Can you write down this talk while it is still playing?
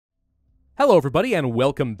Hello everybody and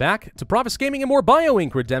welcome back to Pravus Gaming and more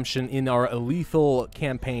BioInk Redemption in our lethal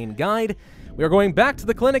campaign guide. We are going back to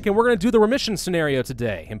the clinic and we're going to do the remission scenario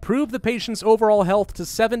today. Improve the patient's overall health to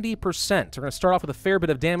 70%. We're going to start off with a fair bit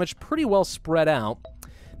of damage, pretty well spread out.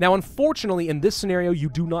 Now unfortunately in this scenario you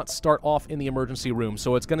do not start off in the emergency room,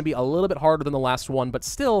 so it's going to be a little bit harder than the last one, but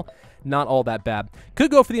still not all that bad. Could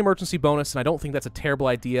go for the emergency bonus and I don't think that's a terrible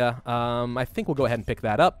idea. I think we'll go ahead and pick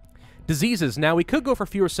that up. Diseases. Now, we could go for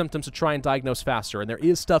fewer symptoms to try and diagnose faster, and there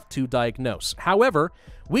is stuff to diagnose. However,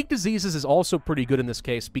 weak diseases is also pretty good in this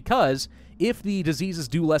case because if the diseases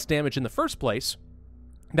do less damage in the first place,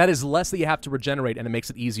 that is less that you have to regenerate, and it makes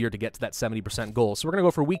it easier to get to that 70% goal. So we're going to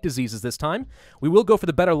go for weak diseases this time. We will go for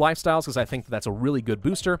the better lifestyles because I think that's a really good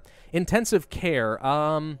booster. Intensive care.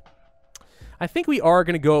 I think we are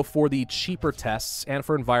going to go for the cheaper tests and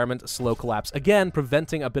for environment slow collapse. Again,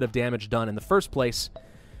 preventing a bit of damage done in the first place,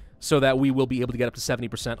 so that we will be able to get up to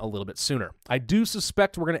 70% a little bit sooner. I do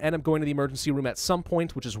suspect we're going to end up going to the emergency room at some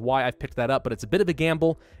point, which is why I've picked that up, but it's a bit of a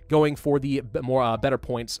gamble. Going for the more better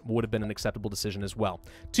points would have been an acceptable decision as well.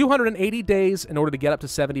 280 days in order to get up to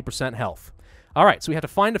 70% health. All right, so we have to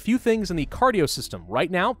find a few things in the cardio system.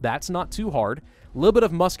 Right now, that's not too hard. A little bit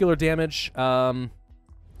of muscular damage. What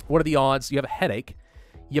are the odds? You have a headache.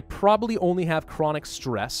 You probably only have chronic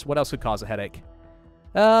stress. What else could cause a headache?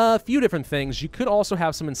 A few different things. You could also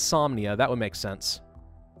have some insomnia. That would make sense.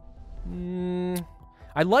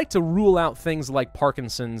 I'd like to rule out things like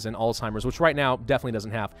Parkinson's and Alzheimer's, which right now definitely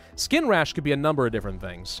doesn't have. Skin rash could be a number of different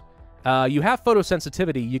things. You have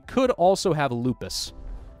photosensitivity. You could also have lupus.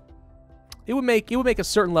 It would make a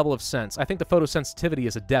certain level of sense. I think the photosensitivity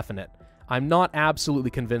is a definite. I'm not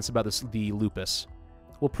absolutely convinced about the lupus.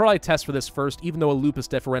 We'll probably test for this first, even though a lupus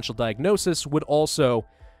differential diagnosis would also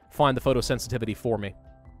find the photosensitivity for me.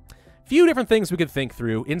 Few different things we could think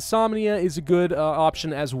through. Insomnia is a good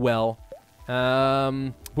option as well.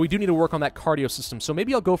 But we do need to work on that cardio system. So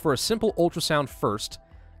maybe I'll go for a simple ultrasound first.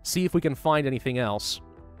 See if we can find anything else.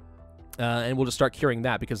 And we'll just start curing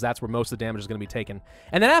that because that's where most of the damage is going to be taken.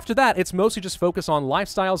 And then after that, it's mostly just focus on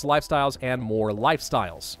lifestyles, and more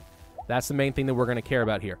lifestyles. That's the main thing that we're going to care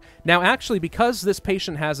about here. Now, actually, because this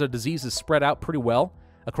patient has a diseases spread out pretty well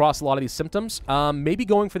across a lot of these symptoms, maybe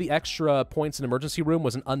going for the extra points in emergency room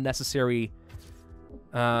was an unnecessary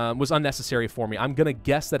for me. I'm gonna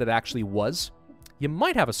guess that it actually was. You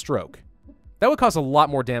might have a stroke. That would cause a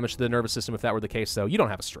lot more damage to the nervous system if that were the case, though. You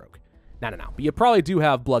don't have a stroke. No. But you probably do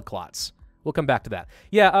have blood clots. We'll come back to that.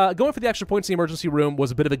 Yeah, going for the extra points in the emergency room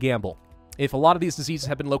was a bit of a gamble. If a lot of these diseases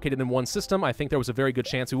had been located in one system, I think there was a very good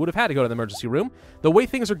chance we would have had to go to the emergency room. The way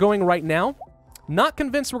things are going right now, not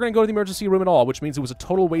convinced we're going to go to the emergency room at all, which means it was a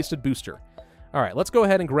total wasted booster. All right, let's go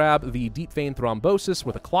ahead and grab the deep vein thrombosis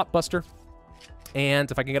with a clot buster. And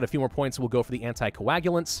if I can get a few more points, we'll go for the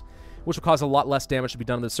anticoagulants, which will cause a lot less damage to be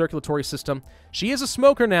done in the circulatory system. She is a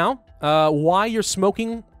smoker now. Why you're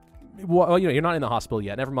smoking? Well, you know, you're not in the hospital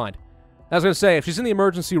yet. Never mind. I was going to say, if she's in the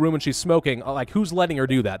emergency room and she's smoking, like, who's letting her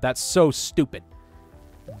do that? That's so stupid.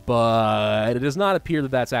 But it does not appear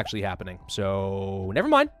that that's actually happening. So, never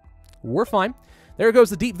mind. We're fine. There goes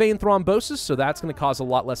the deep vein thrombosis, so that's going to cause a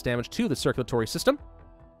lot less damage to the circulatory system.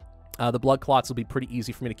 The blood clots will be pretty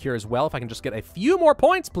easy for me to cure as well. If I can just get a few more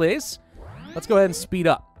points, please. Let's go ahead and speed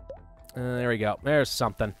up. There we go. There's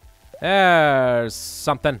something. There's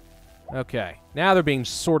something. Okay. Now they're being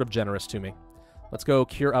sort of generous to me. Let's go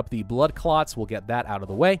cure up the blood clots. We'll get that out of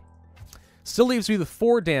the way. Still leaves me with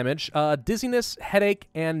 4 damage. Dizziness, headache,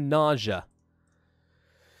 and nausea.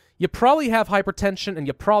 You probably have hypertension and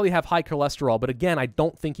you probably have high cholesterol, but again, I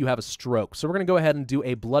don't think you have a stroke. So we're going to go ahead and do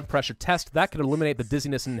a blood pressure test. That could eliminate the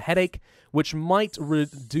dizziness and headache, which might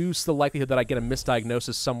reduce the likelihood that I get a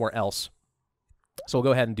misdiagnosis somewhere else. So we'll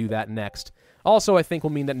go ahead and do that next. Also, I think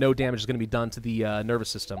will mean that no damage is going to be done to the nervous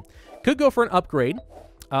system. Could go for an upgrade.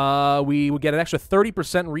 We would get an extra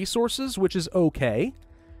 30% resources, which is okay.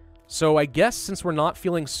 So I guess since we're not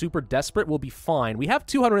feeling super desperate, we'll be fine. We have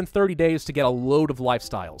 230 days to get a load of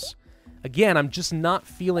lifestyles. Again, I'm just not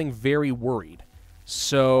feeling very worried.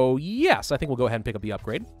 So yes, I think we'll go ahead and pick up the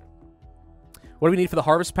upgrade. What do we need for the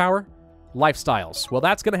harvest power? Lifestyles. Well,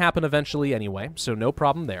 that's going to happen eventually anyway, so no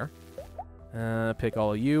problem there. Pick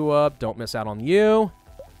all of you up. Don't miss out on you.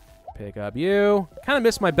 Pick up you. Kind of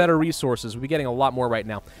miss my better resources. We'll be getting a lot more right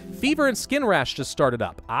now. Fever and skin rash just started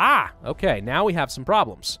up. Ah, okay. Now we have some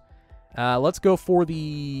problems. Let's go for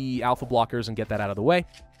the alpha blockers and get that out of the way.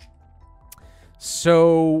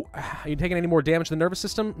 So, are you taking any more damage to the nervous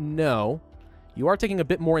system? No. You are taking a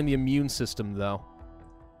bit more in the immune system, though.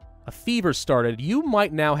 A fever started. You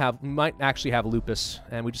might actually have lupus,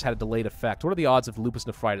 and we just had a delayed effect. What are the odds of lupus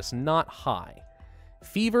nephritis? Not high.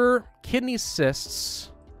 Fever, kidney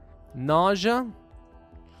cysts, nausea.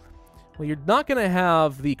 Well, you're not going to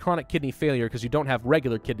have the chronic kidney failure because you don't have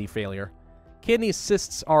regular kidney failure. Kidney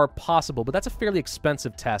cysts are possible, but that's a fairly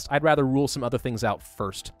expensive test. I'd rather rule some other things out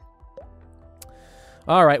first.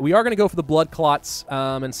 All right, we are going to go for the blood clots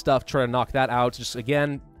and stuff, try to knock that out. Just,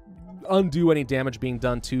 again, undo any damage being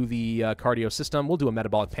done to the cardio system. We'll do a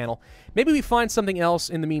metabolic panel. Maybe we find something else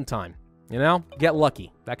in the meantime. You know? Get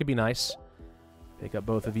lucky. That could be nice. Pick up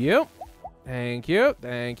both of you. Thank you.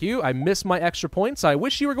 Thank you. I missed my extra points. I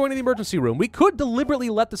wish you were going to the emergency room. We could deliberately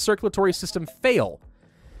let the circulatory system fail.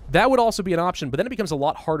 That would also be an option, but then it becomes a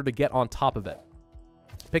lot harder to get on top of it.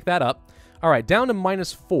 Pick that up. All right, down to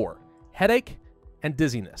 -4. Headache and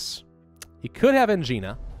dizziness. You could have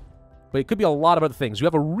angina, but it could be a lot of other things. You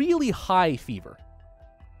have a really high fever.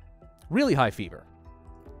 Really high fever.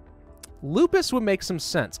 Lupus would make some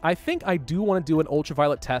sense. I think I do want to do an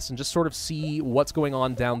ultraviolet test and just sort of see what's going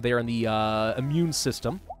on down there in the immune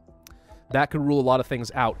system. That could rule a lot of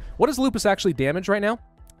things out. What does lupus actually damage right now?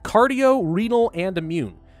 Cardio, renal, and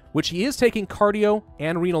immune, which he is taking cardio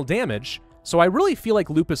and renal damage, so I really feel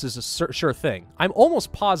like lupus is a sure thing. I'm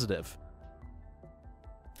almost positive.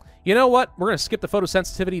 You know what? We're going to skip the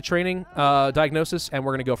photosensitivity training diagnosis, and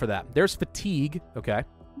we're going to go for that. There's fatigue. Okay.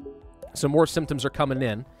 So more symptoms are coming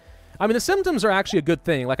in. I mean, the symptoms are actually a good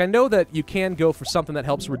thing. Like, I know that you can go for something that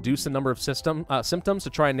helps reduce the number of symptoms to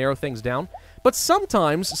try and narrow things down, but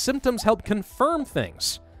sometimes symptoms help confirm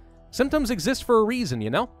things. Symptoms exist for a reason, you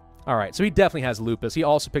know? All right, so he definitely has lupus. He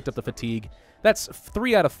also picked up the fatigue. That's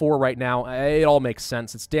 3 out of 4 right now. It all makes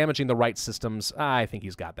sense. It's damaging the right systems. I think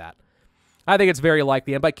he's got that. I think it's very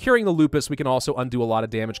likely, and by curing the lupus, we can also undo a lot of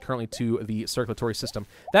damage currently to the circulatory system.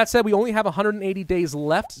 That said, we only have 180 days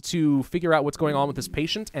left to figure out what's going on with this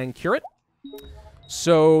patient and cure it.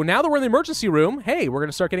 So now that we're in the emergency room, hey, we're going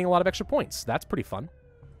to start getting a lot of extra points. That's pretty fun.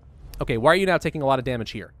 Okay, why are you now taking a lot of damage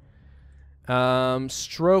here?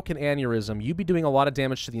 Stroke and aneurysm. You'd be doing a lot of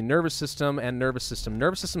damage to the nervous system and nervous system.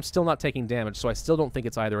 Nervous system's still not taking damage, so I still don't think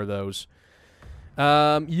it's either of those.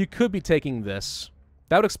 You could be taking this.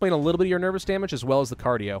 That would explain a little bit of your nervous damage as well as the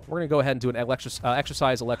cardio. We're going to go ahead and do an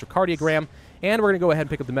exercise electrocardiogram, and we're going to go ahead and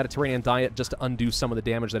pick up the Mediterranean diet just to undo some of the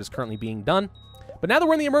damage that is currently being done. But now that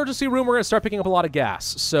we're in the emergency room, we're going to start picking up a lot of gas.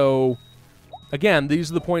 So, again,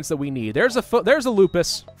 these are the points that we need. There's a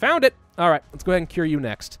lupus. Found it. All right, let's go ahead and cure you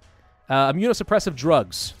next. Immunosuppressive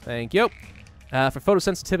drugs. Thank you. For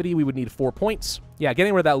photosensitivity, we would need 4 points. Yeah,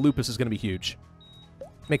 getting rid of that lupus is going to be huge.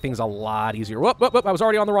 Make things a lot easier. Whoop, whoop, whoop. I was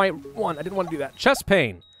already on the right one. I didn't want to do that. Chest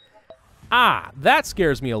pain. Ah, that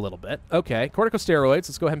scares me a little bit. Okay, corticosteroids.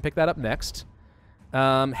 Let's go ahead and pick that up next.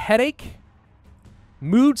 Headache.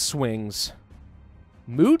 Mood swings.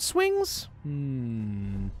 Mood swings?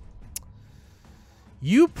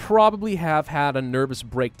 You probably have had a nervous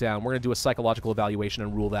breakdown. We're going to do a psychological evaluation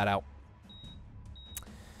and rule that out.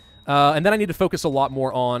 And then I need to focus a lot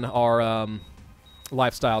more on our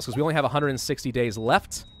lifestyles, because we only have 160 days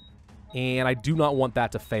left, and I do not want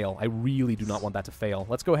that to fail. I really do not want that to fail.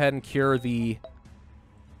 Let's go ahead and cure the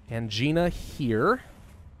angina here.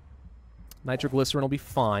 Nitroglycerin will be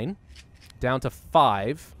fine. Down to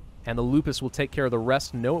 5, and the lupus will take care of the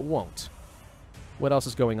rest. No, it won't. What else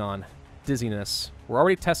is going on? Dizziness. We're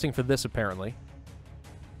already testing for this, apparently.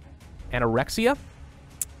 Anorexia?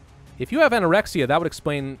 If you have anorexia, that would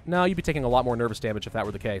explain... No, you'd be taking a lot more nervous damage if that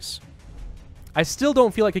were the case. I still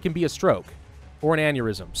don't feel like it can be a stroke or an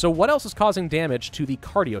aneurysm. So what else is causing damage to the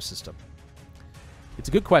cardio system? It's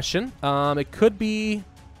a good question. It could be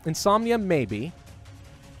insomnia, maybe.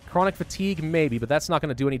 Chronic fatigue, maybe, but that's not going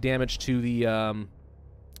to do any damage to the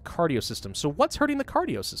cardio system. So what's hurting the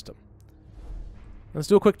cardio system? Let's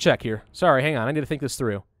do a quick check here. Sorry, hang on. I need to think this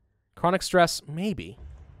through. Chronic stress, maybe.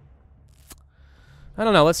 I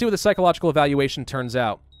don't know. Let's see what the psychological evaluation turns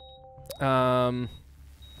out.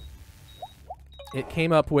 It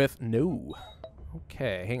came up with no.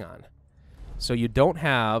 Okay, hang on. So you don't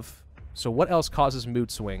have... So what else causes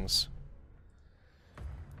mood swings?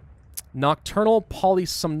 Nocturnal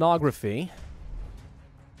polysomnography.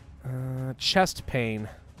 Chest pain.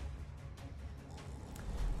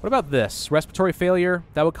 What about this? Respiratory failure.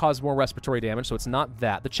 That would cause more respiratory damage, so it's not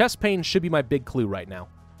that. The chest pain should be my big clue right now.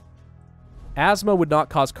 Asthma would not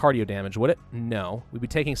cause cardio damage, would it? No. We'd be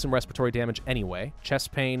taking some respiratory damage anyway.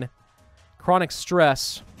 Chest pain. Chronic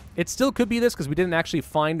stress. It still could be this because we didn't actually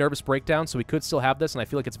find nervous breakdown, so we could still have this, and I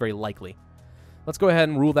feel like it's very likely. Let's go ahead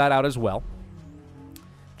and rule that out as well.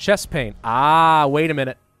 Chest pain. Ah, wait a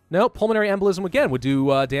minute. No, pulmonary embolism again would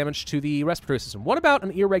do damage to the respiratory system. What about an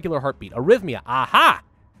irregular heartbeat? Arrhythmia. Aha!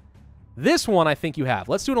 This one I think you have.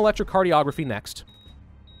 Let's do an electrocardiography next.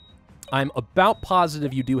 I'm about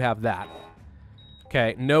positive you do have that.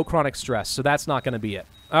 Okay, no chronic stress, so that's not going to be it.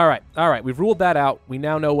 All right, we've ruled that out. We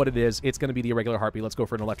now know what it is. It's going to be the irregular heartbeat. Let's go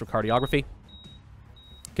for an electrocardiography.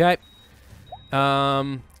 Okay.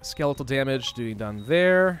 Skeletal damage being done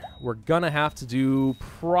there. We're going to have to do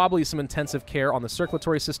probably some intensive care on the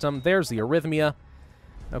circulatory system. There's the arrhythmia.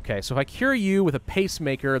 Okay, so if I cure you with a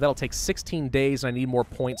pacemaker, that'll take 16 days, and I need more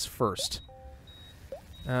points first.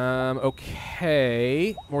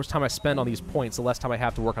 Okay. The more time I spend on these points, the less time I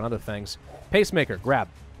have to work on other things. Pacemaker, grab.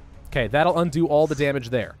 Okay, that'll undo all the damage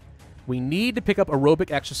there. We need to pick up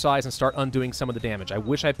aerobic exercise and start undoing some of the damage. I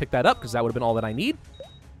wish I picked that up, because that would have been all that I need.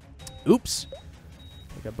 Oops.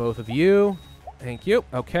 Pick up both of you. Thank you.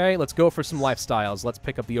 Okay, let's go for some lifestyles. Let's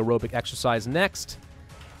pick up the aerobic exercise next.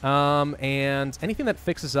 And anything that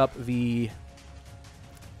fixes up the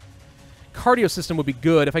cardio system would be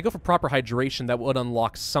good. If I go for proper hydration, that would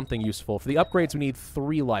unlock something useful. For the upgrades, we need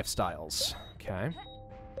 3 lifestyles. Okay.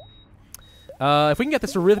 If we can get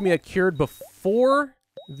this arrhythmia cured before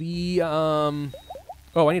the, oh,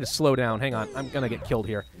 I need to slow down. Hang on. I'm going to get killed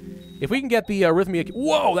here. If we can get the arrhythmia...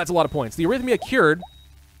 Whoa, that's a lot of points. The arrhythmia cured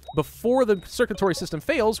before the circulatory system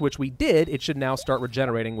fails, which we did, it should now start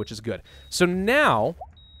regenerating, which is good. So now,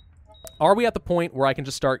 are we at the point where I can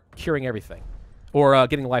just start curing everything? Or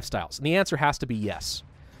getting lifestyles? And the answer has to be yes.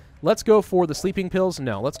 Let's go for the sleeping pills.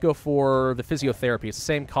 No, let's go for the physiotherapy. It's the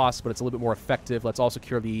same cost, but it's a little bit more effective. Let's also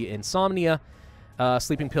cure the insomnia.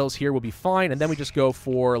 Sleeping pills here will be fine. And then we just go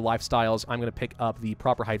for lifestyles. I'm going to pick up the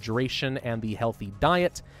proper hydration and the healthy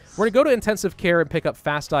diet. We're going to go to intensive care and pick up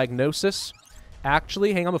fast diagnosis.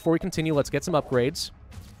 Actually, hang on, before we continue, let's get some upgrades.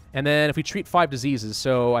 And then if we treat 5 diseases,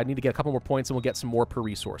 so I need to get a couple more points and we'll get some more per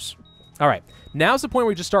resource. All right, now's the point where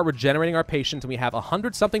we just start regenerating our patient, and we have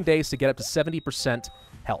 100-something days to get up to 70%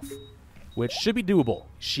 health, which should be doable.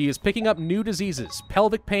 She is picking up new diseases: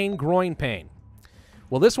 pelvic pain, groin pain.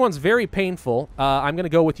 Well, this one's very painful. I'm going to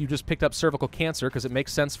go with you just picked up cervical cancer because it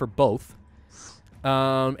makes sense for both.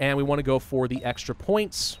 And we want to go for the extra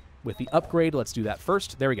points with the upgrade. Let's do that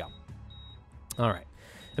first. There we go. All right.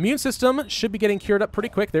 Immune system should be getting cured up pretty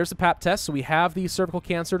quick. There's the PAP test, so we have the cervical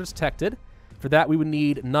cancer detected. For that, we would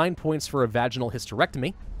need 9 points for a vaginal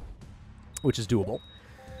hysterectomy, which is doable.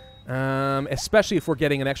 Especially if we're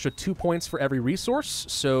getting an extra 2 points for every resource.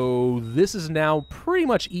 So this is now pretty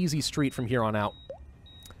much easy street from here on out.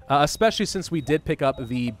 Especially since we did pick up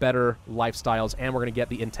the better lifestyles, and we're going to get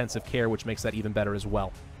the intensive care, which makes that even better as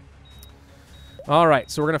well. All right,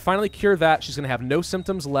 so we're going to finally cure that. She's going to have no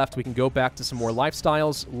symptoms left. We can go back to some more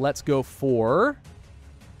lifestyles. Let's go for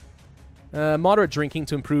moderate drinking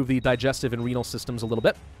to improve the digestive and renal systems a little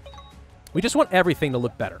bit. We just want everything to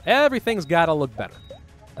look better. Everything's got to look better.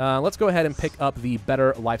 Let's go ahead and pick up the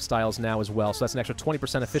better lifestyles now as well. So that's an extra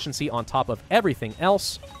 20% efficiency on top of everything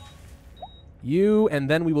else. You, and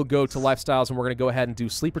then we will go to lifestyles, and we're going to go ahead and do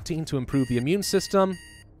sleep routine to improve the immune system.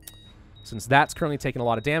 Since that's currently taking a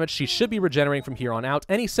lot of damage, she should be regenerating from here on out.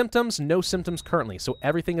 Any symptoms? No symptoms currently. So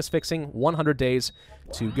everything is fixing. 100 days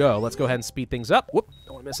to go. Let's go ahead and speed things up. Whoop.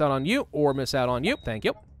 Don't want to miss out on you or miss out on you. Thank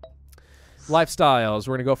you. Lifestyles.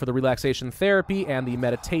 We're going to go for the relaxation therapy and the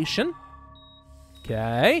meditation.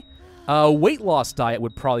 Okay. Weight loss diet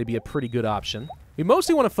would probably be a pretty good option. We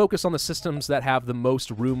mostly want to focus on the systems that have the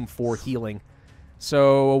most room for healing.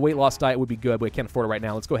 So a weight loss diet would be good, but we can't afford it right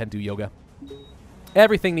now. Let's go ahead and do yoga.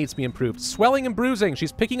 Everything needs to be improved. Swelling and bruising.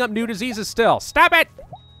 She's picking up new diseases still. Stop it!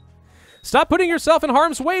 Stop putting yourself in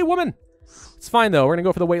harm's way, woman! It's fine, though. We're going to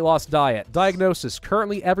go for the weight loss diet. Diagnosis.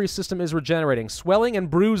 Currently, every system is regenerating. Swelling and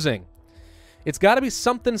bruising. It's got to be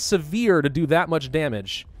something severe to do that much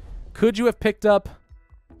damage. Could you have picked up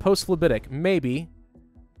post-phlebitic? Maybe.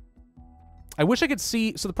 I wish I could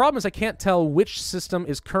see... So the problem is I can't tell which system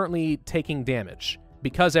is currently taking damage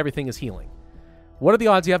because everything is healing. What are the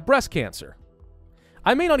odds you have breast cancer?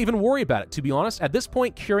 I may not even worry about it, to be honest. At this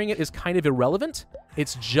point, curing it is kind of irrelevant.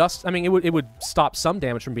 It's just... I mean, it would stop some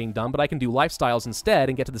damage from being done, but I can do lifestyles instead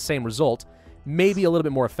and get to the same result, maybe a little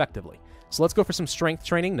bit more effectively. So let's go for some strength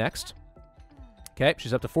training next. Okay,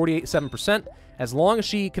 she's up to 47%. As long as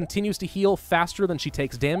she continues to heal faster than she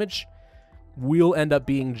takes damage, we'll end up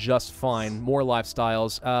being just fine. More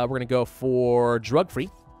lifestyles. We're going to go for drug-free.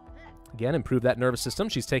 Again, improve that nervous system.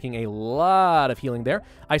 She's taking a lot of healing there.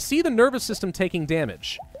 I see the nervous system taking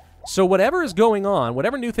damage. So whatever is going on,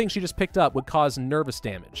 whatever new thing she just picked up would cause nervous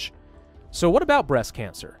damage. So what about breast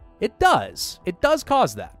cancer? It does. It does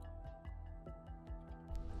cause that.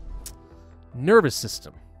 Nervous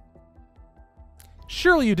system.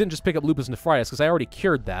 Surely you didn't just pick up lupus nephritis, because I already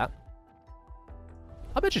cured that.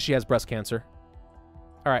 I'll bet you she has breast cancer.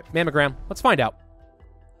 All right, mammogram. Let's find out.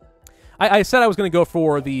 I said I was going to go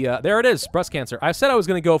for the, there it is, breast cancer. I said I was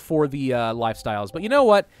going to go for the lifestyles, but you know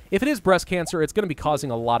what? If it is breast cancer, it's going to be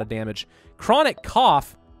causing a lot of damage. Chronic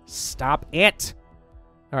cough, stop it.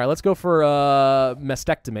 All right, let's go for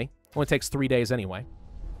mastectomy. Only takes 3 days anyway.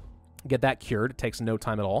 Get that cured. It takes no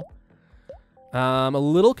time at all. I'm a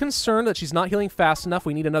little concerned that she's not healing fast enough.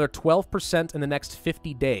 We need another 12% in the next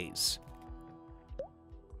 50 days.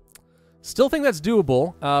 Still think that's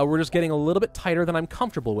doable. We're just getting a little bit tighter than I'm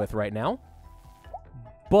comfortable with right now.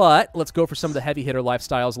 But let's go for some of the heavy hitter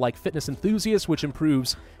lifestyles like Fitness Enthusiast, which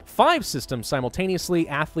improves 5 systems simultaneously.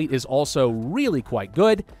 Athlete is also really quite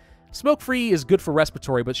good. Smoke Free is good for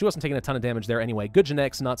respiratory, but she wasn't taking a ton of damage there anyway. Good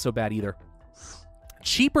genetics, not so bad either.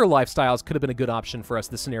 Cheaper lifestyles could have been a good option for us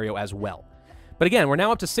this scenario as well. But again, we're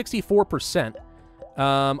now up to 64%.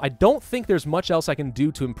 I don't think there's much else I can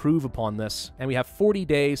do to improve upon this, and we have 40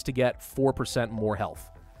 days to get 4% more health.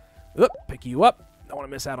 Oop, pick you up. Don't want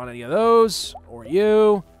to miss out on any of those. Or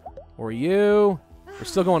you. Or you. We're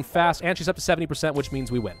still going fast, and she's up to 70%, which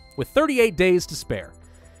means we win. With 38 days to spare.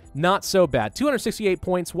 Not so bad. 268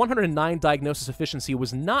 points, 109 diagnosis efficiency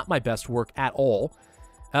was not my best work at all.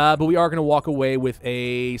 But we are going to walk away with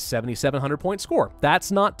a 7,700 point score.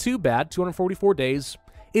 That's not too bad. 244 days.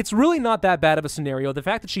 It's really not that bad of a scenario. The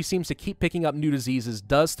fact that she seems to keep picking up new diseases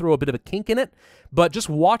does throw a bit of a kink in it, but just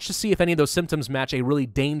watch to see if any of those symptoms match a really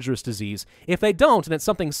dangerous disease. If they don't, and it's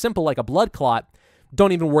something simple like a blood clot,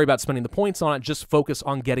 don't even worry about spending the points on it. Just focus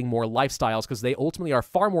on getting more lifestyles because they ultimately are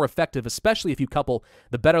far more effective, especially if you couple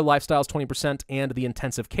the better lifestyles 20% and the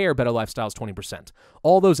intensive care better lifestyles 20%.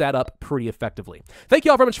 All those add up pretty effectively. Thank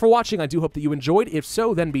you all very much for watching. I do hope that you enjoyed. If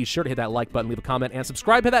so, then be sure to hit that like button, leave a comment, and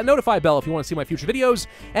subscribe. Hit that notify bell if you want to see my future videos,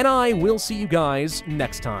 and I will see you guys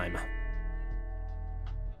next time.